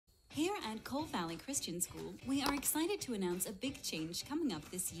At Coal Valley Christian School, we are excited to announce a big change coming up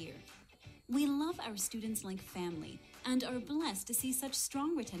this year. We love our students like family and are blessed to see such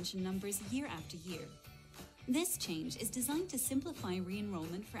strong retention numbers year after year. This change is designed to simplify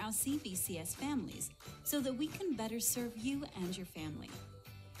re-enrollment for our CVCS families so that we can better serve you and your family.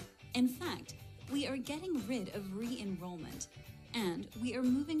 In fact, we are getting rid of re-enrollment and we are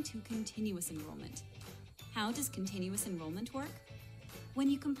moving to continuous enrollment. How does continuous enrollment work? When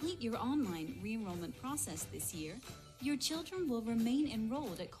you complete your online re-enrollment process this year, your children will remain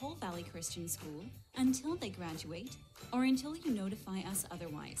enrolled at Coal Valley Christian School until they graduate or until you notify us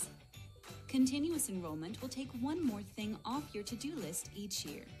otherwise. Continuous enrollment will take one more thing off your to-do list each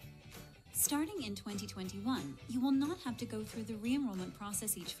year. Starting in 2021, you will not have to go through the re-enrollment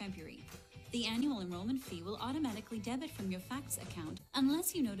process each February. The annual enrollment fee will automatically debit from your FACTS account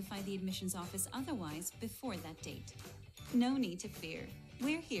unless you notify the admissions office otherwise before that date. No need to fear.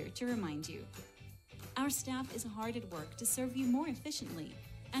 We're here to remind you. Our staff is hard at work to serve you more efficiently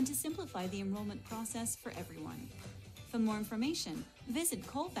and to simplify the enrollment process for everyone. For more information, visit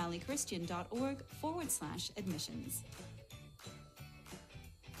coalvalleychristian.org/admissions.